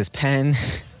is his pen.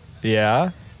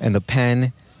 Yeah. And the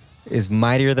pen is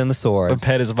mightier than the sword. The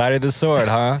pen is mightier than the sword,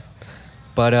 huh?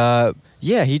 But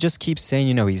yeah, he just keeps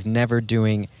saying, he's never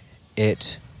doing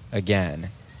it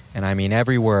again. And I mean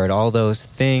every word, all those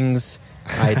things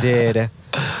I did,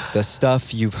 the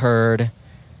stuff you've heard.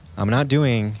 I'm not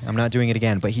doing it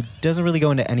again. But he doesn't really go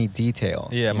into any detail.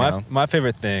 Yeah, my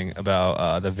favorite thing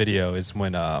about the video is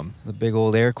when the big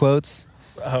old air quotes.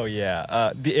 Oh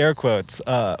yeah, the air quotes.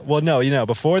 Well, no,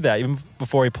 before that, even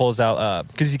before he pulls out,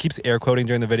 because he keeps air quoting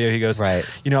during the video, he goes, right.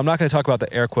 I'm not going to talk about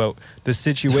the air quote, the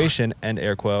situation, and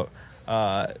air quote.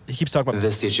 He keeps talking about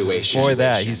the situation. Before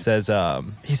that, he says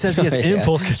he has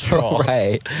impulse control.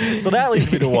 Right. So that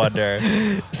leads me to wonder,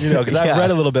 because I've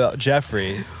read a little bit about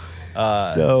Jeffrey.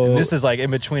 So this is like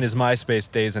in between his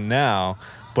MySpace days and now,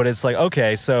 but it's like,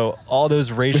 okay, so all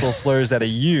those racial slurs that he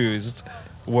used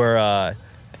were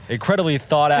incredibly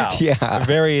thought out. Yeah.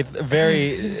 Very,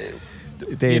 very.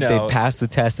 They passed the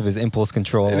test of his impulse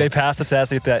control. They passed the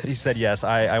test. He said, yes,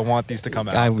 I want these to come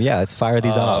out. Let's fire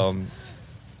these off.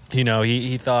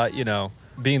 He thought,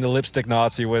 being the lipstick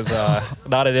Nazi was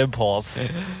not an impulse,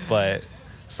 but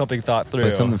something thought through.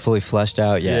 But something fully fleshed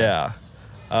out, yeah.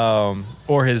 Yeah.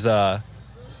 Or his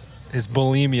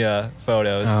bulimia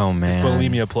photos. Oh, man. His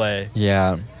bulimia play.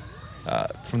 Yeah.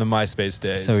 From the MySpace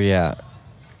days. So, yeah.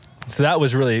 So that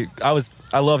was really,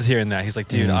 I loved hearing that. He's like,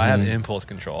 dude, I have impulse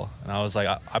control. And I was like,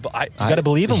 you got to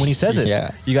believe him when he says it.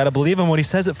 Yeah. You got to believe him when he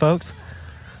says it, folks.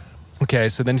 Okay,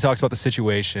 so then he talks about the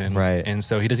situation. Right. And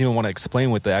so he doesn't even want to explain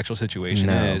what the actual situation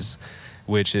is,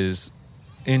 which is,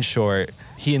 in short,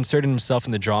 he inserted himself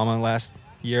in the drama last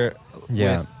year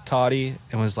with Toddy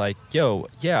and was like, yo,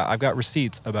 yeah, I've got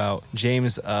receipts about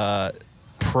James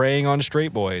preying on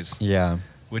straight boys. Yeah.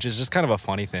 Which is just kind of a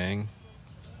funny thing.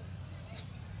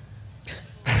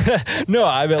 No,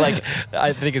 I mean, like,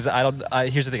 I think here's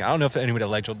the thing. I don't know if anyone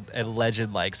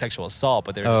alleged like sexual assault,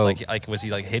 but they're just like, was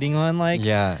he like hitting on like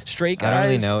straight guys? I don't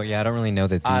really know. Yeah, I don't really know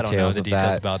the details. I don't know the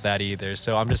details about that either.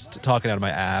 So I'm just talking out of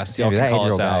my ass. Y'all Dude, can that call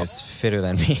us out. guy's fitter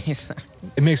than me.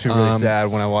 It makes me really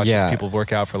sad when I watch these people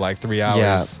work out for like 3 hours.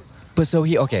 Yeah. But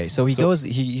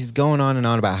he's going on and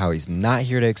on about how he's not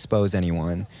here to expose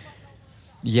anyone.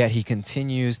 Yet he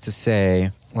continues to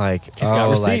say, like, he's got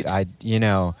receipts.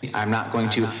 I'm not going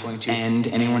to end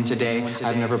anyone today.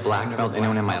 I've never blackmailed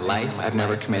anyone in my life. I've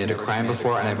never committed a crime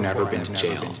before, and I've never been to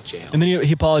jail. And then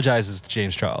he apologizes to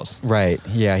James Charles. Right.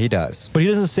 Yeah, he does. But he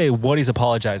doesn't say what he's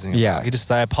apologizing about. Yeah. He just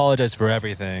says, I apologize for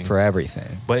everything. For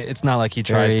everything. But it's not like he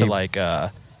tries to, like,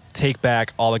 take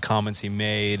back all the comments he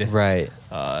made. Right.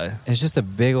 It's just a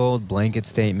big old blanket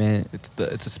statement.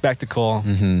 It's a spectacle,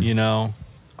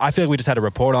 I feel like we just had to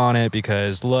report on it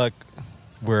because, look,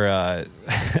 we're...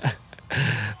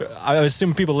 I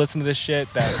assume people listen to this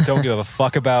shit that don't give a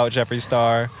fuck about Jeffree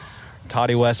Star,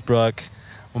 Toddy Westbrook,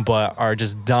 but are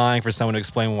just dying for someone to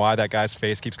explain why that guy's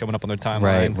face keeps coming up on their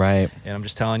timeline. Right. And I'm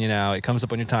just telling you now, it comes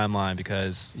up on your timeline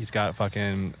because he's got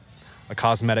fucking a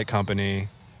cosmetic company.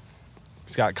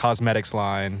 He's got a cosmetics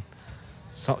line.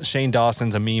 Shane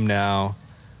Dawson's a meme now.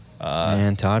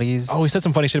 And Toddy's... he said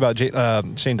some funny shit about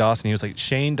Shane Dawson. He was like,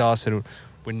 Shane Dawson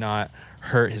would not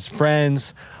hurt his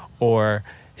friends or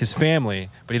his family,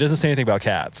 but he doesn't say anything about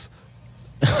cats.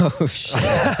 Oh, shit.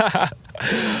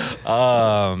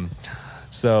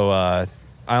 So I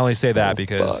only say that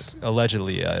because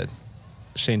allegedly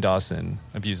Shane Dawson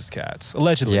abuses cats.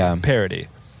 Allegedly. Parody.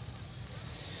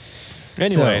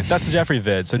 Anyway, that's the Jeffree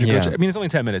vid. So it's only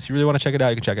 10 minutes. You really want to check it out,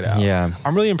 you can check it out. Yeah.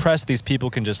 I'm really impressed these people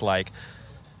can just like...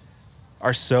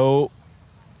 are so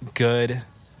good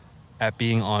at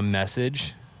being on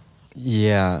message.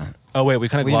 Yeah. Oh, wait, we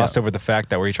kind of glossed over the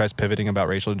fact that where he tries pivoting about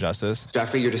racial injustice.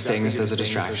 Jeffree, you're just saying this as a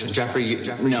distraction.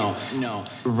 Jeffree, no.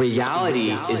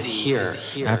 Reality is here.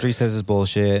 After he says his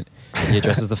bullshit, he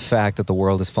addresses the fact that the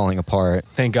world is falling apart.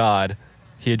 Thank God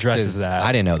he addresses that.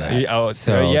 I didn't know that.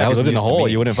 So if you lived in the hole,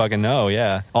 you wouldn't fucking know,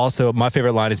 yeah. Also, my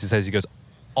favorite line is he goes,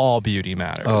 all beauty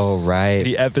matters. Oh, right.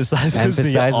 He emphasizes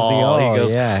the all. He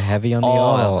goes, heavy on the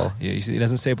all. He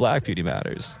doesn't say black beauty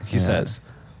matters. He says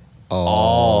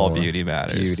all beauty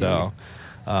matters. Beauty. So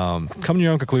come to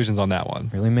your own conclusions on that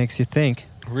one. Really makes you think.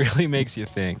 Really makes you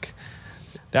think.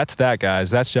 That's that, guys.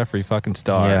 That's Jeffree fucking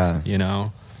Star. Yeah.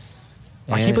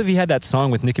 I can't believe he had that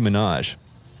song with Nicki Minaj.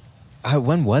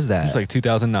 When was that? It was like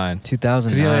 2009.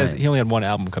 2009. He only had one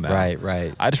album come out.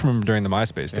 Right. I just remember during the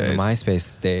MySpace days. The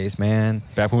MySpace days, man.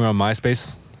 Back when we were on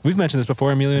MySpace. We've mentioned this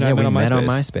before. Emilio and I met on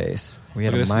MySpace. We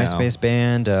met on MySpace. We had a MySpace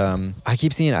band. I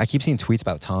keep seeing tweets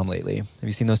about Tom lately. Have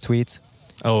you seen those tweets?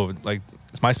 Oh, like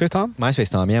it's MySpace Tom?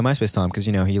 MySpace Tom, yeah, MySpace Tom, because,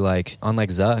 you know, he, like, unlike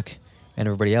Zuck and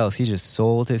everybody else, he just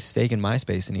sold his stake in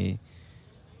MySpace and he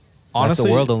honestly left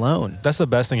the world alone. That's the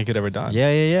best thing he could ever done.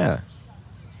 Yeah.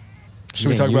 Should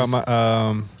we talk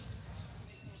about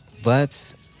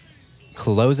Let's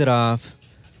close it off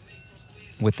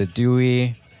with the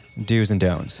Dewey do's and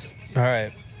don'ts. All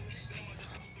right.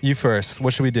 You first.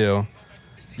 What should we do?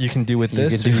 You can do with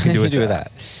this, you or you can do with with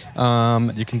that.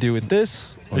 that. You can do with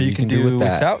this, or you can do with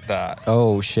that. without that.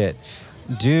 Oh, shit.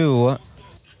 Do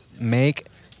make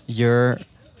your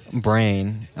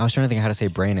brain... I was trying to think of how to say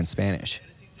brain in Spanish.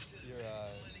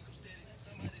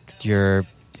 Your...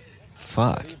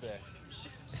 Fuck.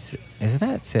 Isn't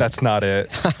that... That's not it.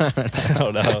 I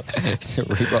don't know.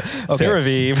 Cerebral.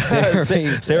 CeraVe.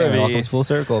 CeraVe. Welcome full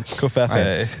circle. Covfefe.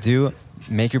 Right. Do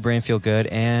make your brain feel good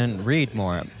and read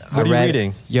more. What are you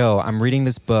reading? Yo, I'm reading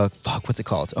this book. Fuck, what's it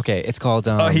called? Okay, it's called...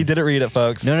 oh, he didn't read it,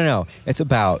 folks. No. It's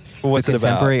about What's the it about?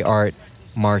 contemporary art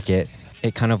market.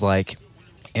 It kind of like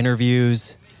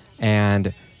interviews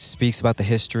and speaks about the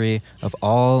history of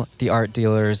all the art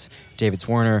dealers, David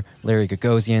Swarner, Larry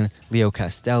Gagosian, Leo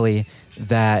Castelli,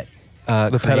 that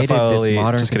created this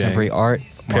modern contemporary art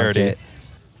market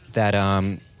that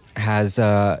has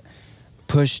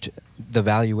pushed the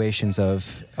valuations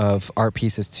of art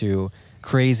pieces to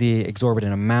crazy,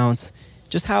 exorbitant amounts.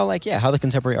 Just how the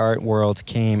contemporary art world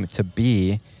came to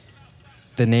be.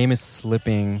 The name is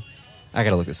slipping. I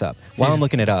gotta look this up. While I'm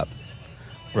looking it up,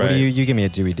 Right. what do you give me a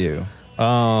Dewey do?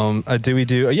 A Dewey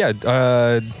do.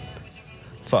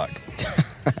 Fuck.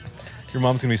 Your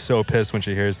mom's gonna be so pissed when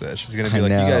she hears this. She's gonna be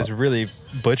like, know. "You guys really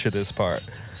butchered this part."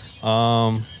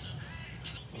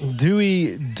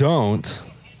 Dewey don't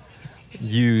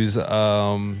use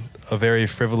a very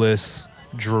frivolous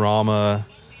drama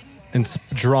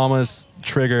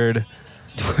triggered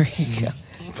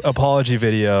apology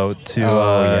video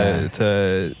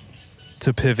to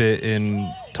pivot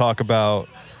and talk about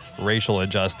racial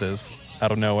injustice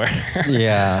out of nowhere.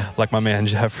 Yeah. Like my man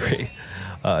Jeffrey.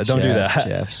 Don't do that.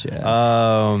 Jeff.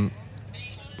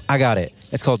 I got it.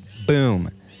 It's called Boom.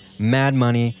 Mad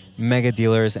Money, Mega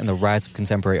Dealers, and the Rise of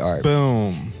Contemporary Art.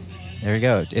 Boom. There you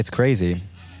go. It's crazy.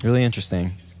 Really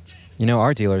interesting. You know,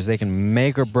 art dealers, they can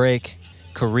make or break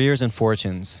careers and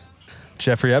fortunes.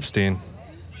 Jeffrey Epstein.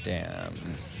 Damn.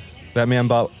 That man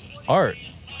bought art.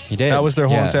 He did. That was their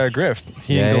whole entire grift.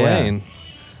 He and Delane.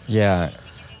 Yeah.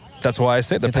 That's why I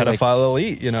say the pedophile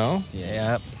elite, you know?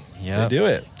 Yep. They do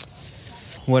it.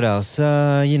 What else?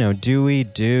 Dewey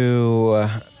do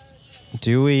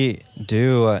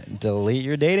delete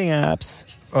your dating apps.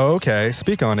 Oh, okay.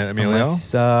 Speak on it, Emilio.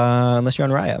 Unless you're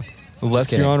on Raya.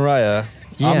 Unless you're on Raya.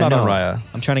 Yeah, I'm not on Raya.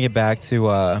 I'm trying to get back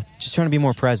to just trying to be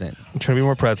more present. I'm trying to be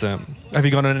more present. Have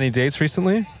you gone on any dates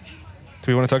recently? Do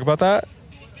we want to talk about that?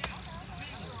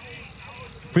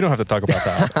 We don't have to talk about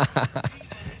that.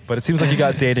 But it seems like you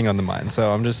got dating on the mind,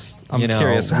 so I'm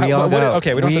curious.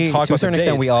 Okay, we don't have to talk to a certain certain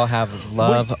extent, we all have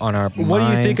love on our minds. What do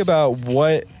you think about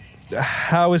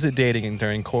how is it dating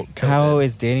during COVID? How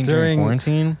is dating during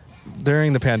quarantine?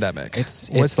 During the pandemic. It's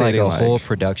What's like dating a whole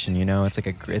production, you know?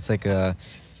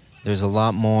 There's a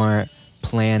lot more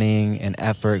planning and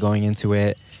effort going into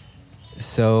it.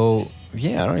 So,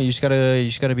 yeah, I don't know, you just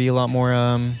gotta be a lot more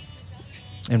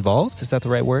involved. Is that the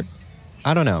right word?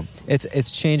 I don't know.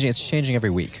 It's changing every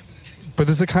week. But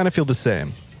does it kind of feel the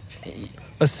same?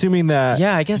 Assuming that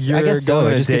I guess you're so.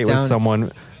 going on a date with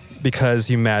someone because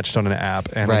you matched on an app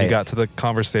and then you Right. got to the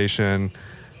conversation,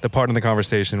 the part in the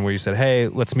conversation where you said, "Hey,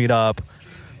 let's meet up.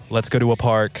 Let's go to a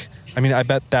park." I mean, I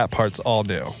bet that part's all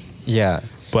new. Yeah.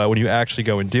 But when you actually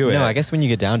go and do it... No, I guess when you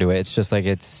get down to it, it's just like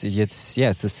it's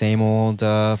the same old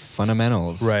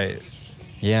fundamentals. Right.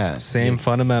 Yeah. Same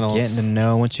fundamentals. Getting to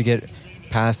know, once you get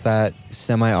past that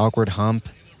semi-awkward hump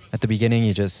at the beginning,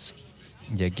 you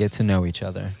get to know each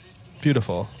other.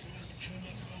 Beautiful.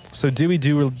 So do we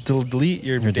delete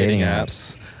your dating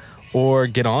apps? Or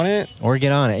get on it? Or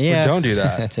get on it, yeah. Or don't do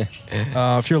that.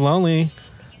 If you're lonely,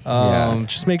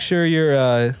 just make sure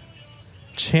you're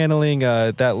channeling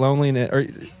that loneliness, or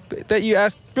that you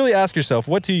really ask yourself,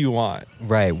 what do you want?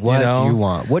 Right. What do you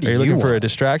want? What do you want? Are you looking for a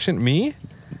distraction? Me?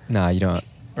 Nah, you don't.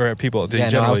 Or people?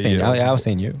 I was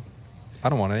saying you. I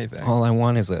don't want anything. All I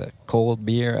want is a cold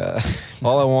beer.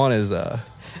 All I want is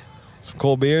some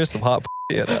cold beer, some hot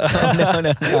and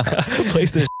no.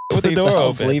 place this with the door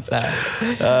open. Bleep that.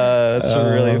 That's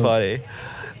really funny.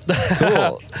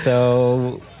 Cool.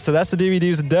 So that's the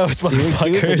DVDs and don'ts,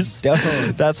 motherfuckers.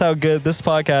 Don'ts. That's how good this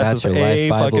podcast is. That's your life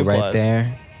Bible right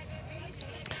there.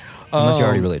 Unless you're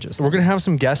already religious. We're going to have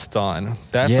some guests on.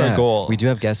 That's our goal. We do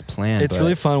have guests planned. It's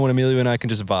really fun when Emilio and I can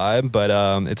just vibe, but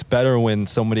it's better when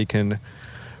somebody can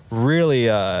really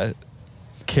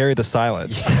carry the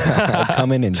silence.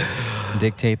 Come in and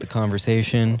dictate the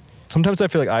conversation. Sometimes I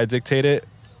feel like I dictate it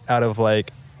out of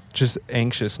like just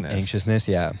anxiousness. Anxiousness,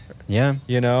 yeah. Yeah.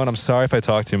 You know, and I'm sorry if I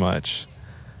talk too much.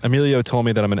 Emilio told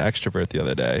me that I'm an extrovert the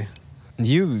other day.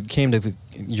 You came to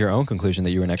your own conclusion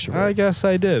that you were an extrovert. I guess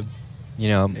I did. You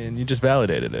know. And you just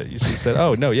validated it. You said,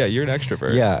 oh, no, yeah, you're an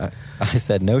extrovert. Yeah. I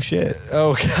said, no shit.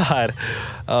 Oh,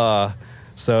 God.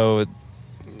 So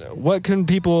what can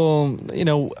people, you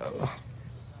know...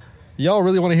 Y'all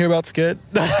really want to hear about Skit?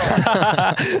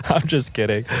 I'm just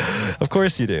kidding. Of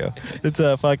course you do. It's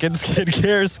a fucking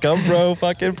skincare scumbro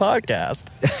fucking podcast.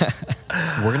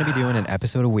 We're going to be doing an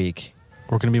episode a week.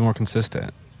 We're going to be more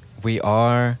consistent. We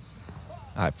are.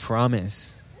 I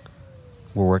promise.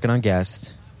 We're working on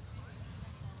guests.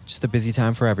 Just a busy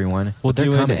time for everyone. We'll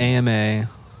do an AMA.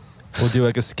 We'll do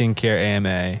like a skincare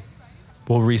AMA.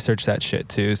 We'll research that shit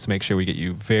too to make sure we get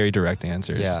you very direct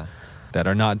answers that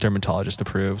are not dermatologist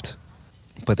approved.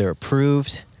 But they're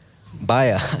approved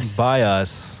by us. By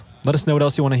us. Let us know what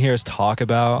else you want to hear us talk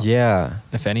about. Yeah.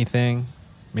 If anything.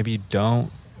 Maybe you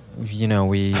don't. You know,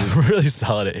 we... I'm really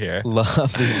solid at here.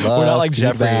 Love We're not like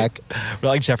feedback. Jeffrey. We're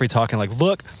like Jeffrey talking like,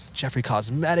 look, Jeffrey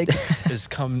Cosmetics is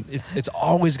it's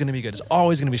always going to be good. It's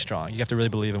always going to be strong. You have to really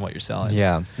believe in what you're selling.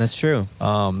 Yeah, that's true.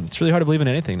 It's really hard to believe in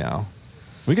anything now.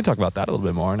 We can talk about that a little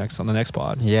bit more on the next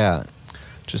pod. Yeah.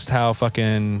 Just how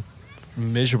fucking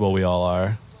miserable we all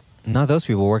are. Not those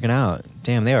people working out.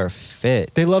 Damn, they are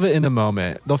fit. They love it in the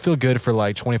moment. They'll feel good for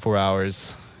like 24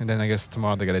 hours, and then I guess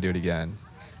tomorrow they got to do it again.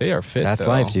 They are fit. That's though.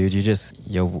 life, dude.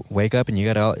 You wake up and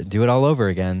you got to do it all over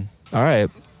again. All right.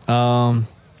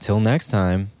 Till next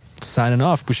time. Signing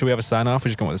off. Should we have a sign off? We're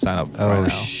just going with a sign off. Oh,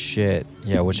 shit.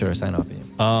 Yeah, what should our sign off be?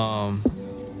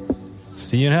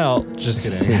 See you in hell. Just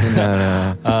kidding.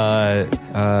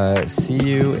 No. See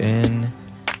you in...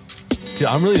 Dude,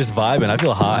 I'm really just vibing. I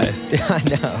feel high. I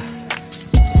know.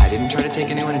 I didn't try to take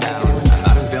anyone down. I'm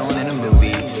not a villain in a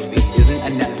movie. This isn't a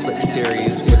Netflix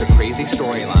series with a crazy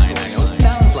storyline. I know it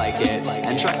sounds like it,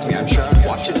 and trust me, I'm sure I've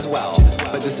watched it as well.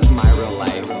 But this is my real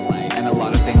life, and a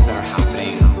lot of things